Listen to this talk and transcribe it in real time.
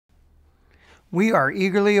We are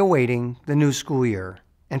eagerly awaiting the new school year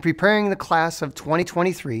and preparing the class of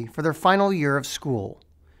 2023 for their final year of school.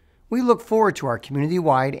 We look forward to our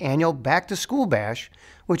community-wide annual Back to School Bash,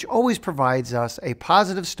 which always provides us a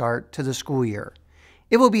positive start to the school year.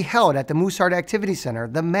 It will be held at the Mooseheart Activity Center,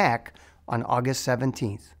 the MAC, on August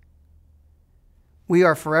 17th. We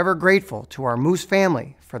are forever grateful to our Moose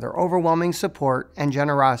family for their overwhelming support and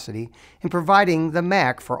generosity in providing the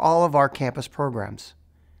MAC for all of our campus programs.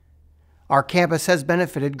 Our campus has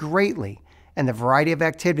benefited greatly, and the variety of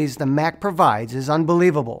activities the MAC provides is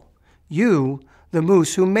unbelievable. You, the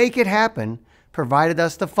Moose who make it happen, provided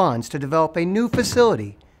us the funds to develop a new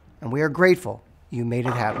facility, and we are grateful you made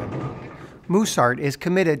it happen. Mooseheart is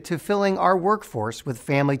committed to filling our workforce with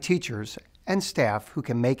family teachers and staff who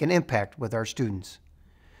can make an impact with our students.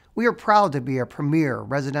 We are proud to be a premier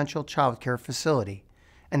residential childcare facility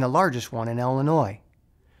and the largest one in Illinois.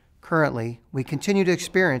 Currently, we continue to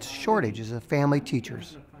experience shortages of family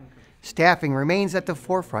teachers. Staffing remains at the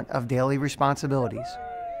forefront of daily responsibilities.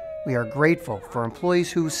 We are grateful for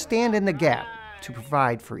employees who stand in the gap to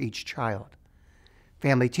provide for each child.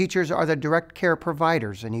 Family teachers are the direct care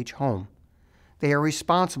providers in each home. They are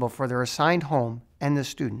responsible for their assigned home and the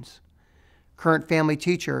students. Current family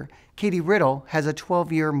teacher Katie Riddle has a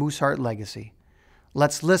 12-year Mooseheart legacy.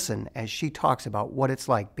 Let's listen as she talks about what it's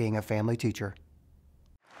like being a family teacher.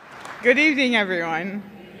 Good evening, everyone.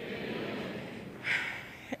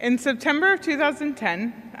 In September of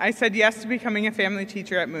 2010, I said yes to becoming a family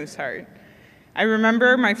teacher at Mooseheart. I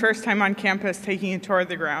remember my first time on campus taking a tour of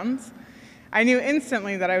the grounds. I knew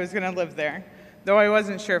instantly that I was going to live there, though I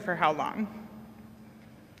wasn't sure for how long.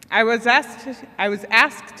 I was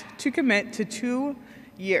asked to commit to 2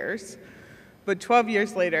 years, but 12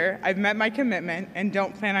 years later, I've met my commitment and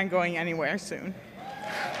don't plan on going anywhere soon.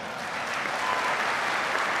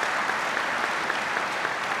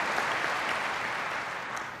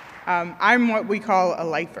 I'm what we call a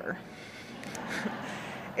lifer.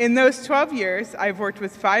 In those 12 years, I've worked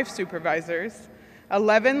with 5 supervisors,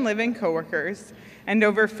 11 live-in coworkers, and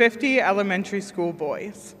over 50 elementary school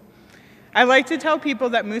boys. I like to tell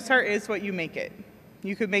people that Mooseheart is what you make it.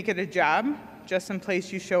 You could make it a job, just some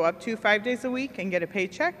place you show up to 5 days a week and get a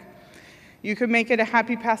paycheck. You could make it a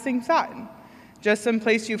happy passing thought, just some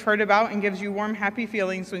place you've heard about and gives you warm, happy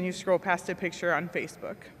feelings when you scroll past a picture on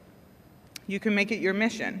Facebook. You can make it your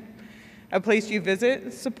mission, a place you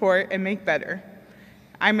visit, support, and make better.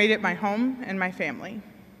 I made it my home and my family.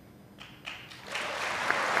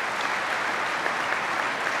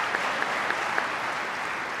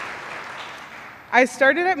 I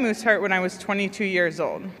started at Mooseheart when I was 22 years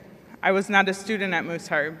old. I was not a student at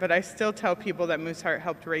Mooseheart, but I still tell people that Mooseheart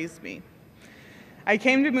helped raise me. I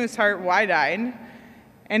came to Mooseheart wide-eyed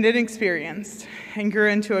and inexperienced and grew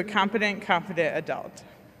into a competent, confident adult.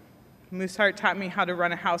 Mooseheart taught me how to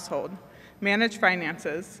run a household, manage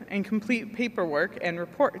finances, and complete paperwork and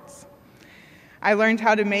reports. I learned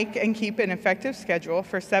how to make and keep an effective schedule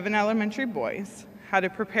for 7 elementary boys, how to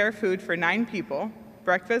prepare food for 9 people,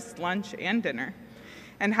 breakfast, lunch, and dinner,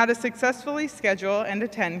 and how to successfully schedule and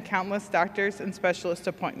attend countless doctors and specialist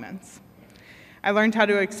appointments. I learned how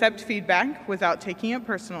to accept feedback without taking it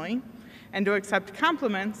personally, and to accept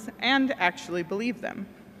compliments and actually believe them.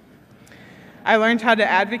 I learned how to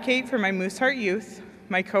advocate for my Mooseheart youth,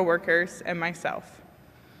 my coworkers, and myself.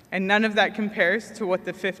 And none of that compares to what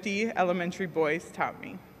the 50 elementary boys taught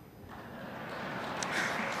me.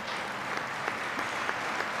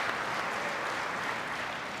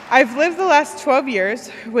 I've lived the last 12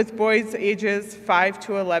 years with boys ages 5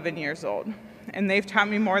 to 11 years old, and they've taught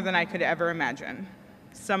me more than I could ever imagine.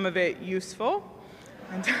 Some of it useful,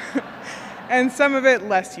 and some of it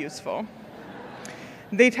less useful.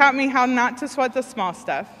 They taught me how not to sweat the small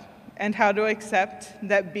stuff and how to accept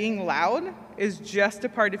that being loud is just a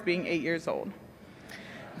part of being 8 years old.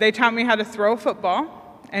 They taught me how to throw a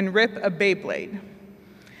football and rip a Beyblade.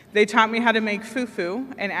 They taught me how to make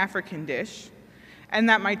fufu, an African dish, and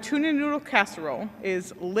that my tuna noodle casserole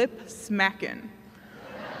is lip smackin',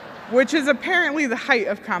 which is apparently the height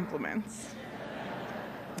of compliments.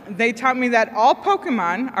 They taught me that all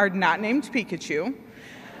Pokemon are not named Pikachu.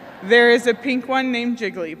 There is a pink one named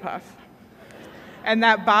Jigglypuff, and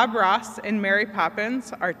that Bob Ross and Mary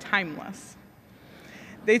Poppins are timeless.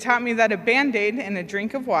 They taught me that a Band-Aid and a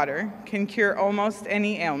drink of water can cure almost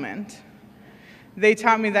any ailment. They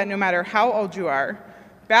taught me that no matter how old you are,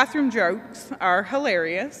 bathroom jokes are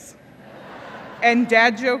hilarious, and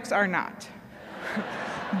dad jokes are not,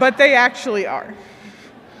 but they actually are.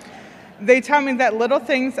 They taught me that little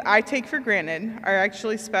things I take for granted are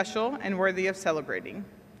actually special and worthy of celebrating,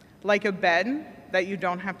 like a bed that you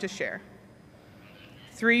don't have to share.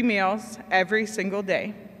 3 meals every single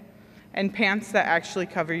day, and pants that actually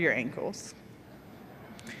cover your ankles.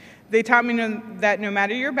 They taught me that no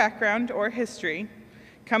matter your background or history,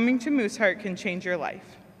 coming to Mooseheart can change your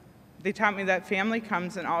life. They taught me that family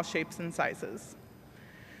comes in all shapes and sizes.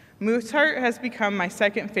 Mooseheart has become my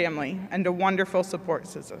second family and a wonderful support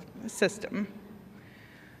system.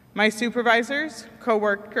 My supervisors,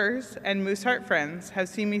 coworkers, and Mooseheart friends have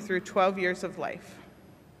seen me through 12 years of life.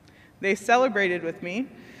 They celebrated with me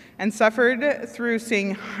and suffered through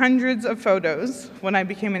seeing hundreds of photos when I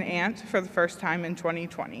became an aunt for the first time in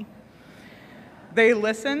 2020. They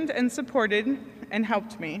listened and supported and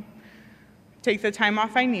helped me take the time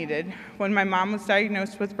off I needed when my mom was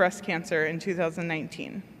diagnosed with breast cancer in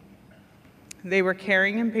 2019. They were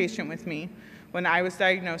caring and patient with me when I was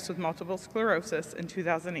diagnosed with multiple sclerosis in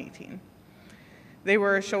 2018. They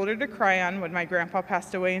were a shoulder to cry on when my grandpa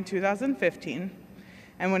passed away in 2015,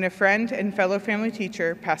 and when a friend and fellow family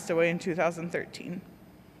teacher passed away in 2013.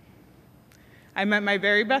 I met my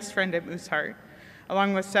very best friend at Mooseheart,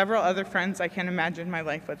 along with several other friends I can't imagine my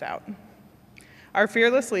life without. Our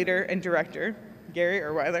fearless leader and director, Gary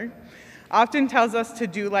Erweiler, often tells us to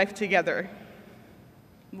do life together.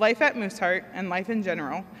 Life at Mooseheart, and life in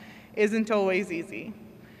general, isn't always easy.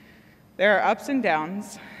 There are ups and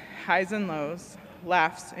downs, highs and lows,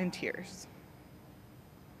 laughs and tears.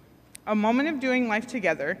 A moment of doing life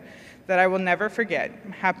together that I will never forget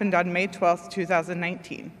happened on May 12th,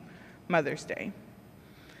 2019, Mother's Day.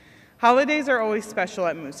 Holidays are always special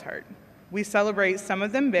at Mooseheart. We celebrate some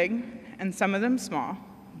of them big and some of them small,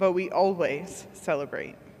 but we always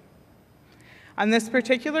celebrate. On this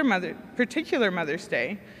particular Mother's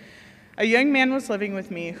Day, a young man was living with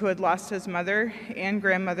me who had lost his mother and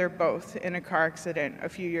grandmother both in a car accident a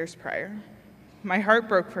few years prior. My heart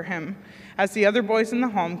broke for him as the other boys in the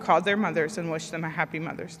home called their mothers and wished them a happy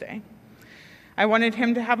Mother's Day. I wanted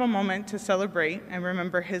him to have a moment to celebrate and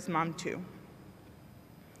remember his mom too.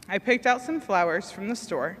 I picked out some flowers from the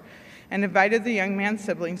store and invited the young man's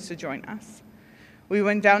siblings to join us. We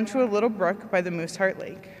went down to a little brook by the Mooseheart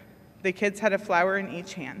Lake. The kids had a flower in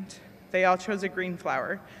each hand. They all chose a green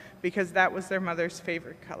flower because that was their mother's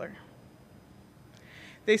favorite color.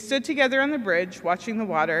 They stood together on the bridge watching the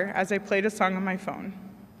water as I played a song on my phone.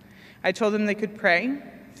 I told them they could pray,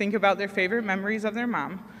 think about their favorite memories of their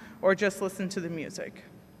mom, or just listen to the music.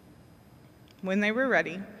 When they were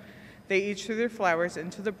ready, they each threw their flowers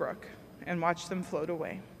into the brook and watched them float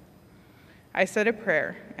away. I said a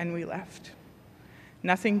prayer and we left.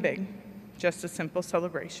 Nothing big, just a simple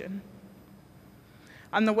celebration.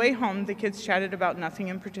 On the way home, the kids chatted about nothing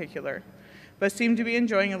in particular, but seemed to be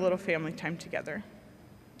enjoying a little family time together.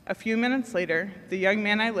 A few minutes later, the young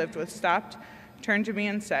man I lived with stopped, turned to me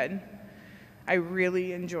and said, "I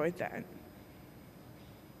really enjoyed that."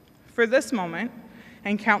 For this moment,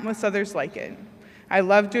 and countless others like it, I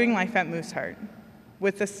love doing life at Mooseheart,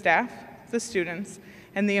 with the staff, the students,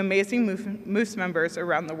 and the amazing Moose members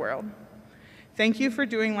around the world. Thank you for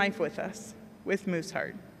doing life with us, with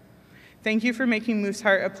Mooseheart. Thank you for making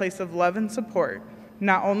Mooseheart a place of love and support,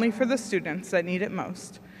 not only for the students that need it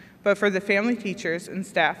most, but for the family teachers and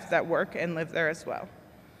staff that work and live there as well.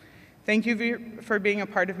 Thank you for being a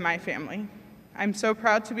part of my family. I'm so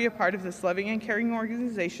proud to be a part of this loving and caring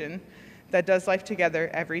organization that does life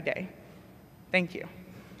together every day. Thank you.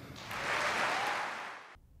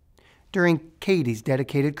 During Katie's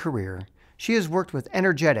dedicated career, she has worked with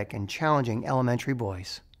energetic and challenging elementary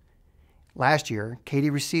boys. Last year, Katie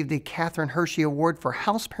received the Catherine Hershey Award for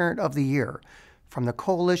House Parent of the Year from the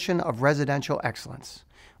Coalition of Residential Excellence,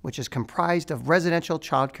 which is comprised of residential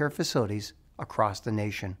child care facilities across the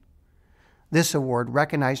nation. This award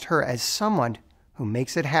recognized her as someone who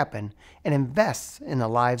makes it happen and invests in the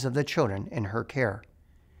lives of the children in her care.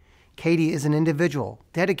 Katie is an individual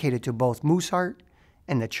dedicated to both Mooseheart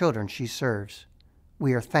and the children she serves.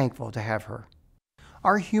 We are thankful to have her.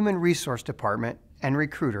 Our Human Resource Department and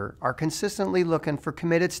recruiter are consistently looking for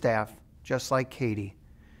committed staff just like Katie.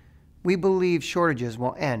 We believe shortages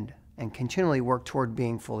will end and continually work toward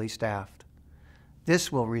being fully staffed.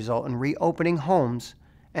 This will result in reopening homes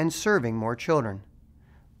and serving more children.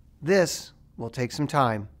 This will take some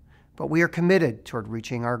time, but we are committed toward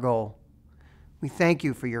reaching our goal. We thank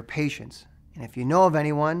you for your patience, and if you know of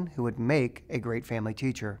anyone who would make a great family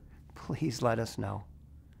teacher, please let us know.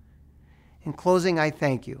 In closing, I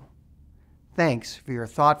thank you. Thanks for your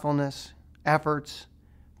thoughtfulness, efforts,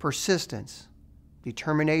 persistence,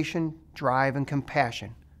 determination, drive, and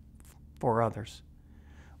compassion for others.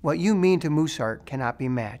 What you mean to Mooseheart cannot be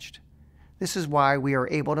matched. This is why we are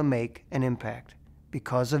able to make an impact,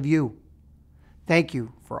 because of you. Thank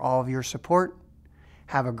you for all of your support.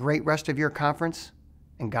 Have a great rest of your conference,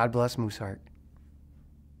 and God bless Mooseheart.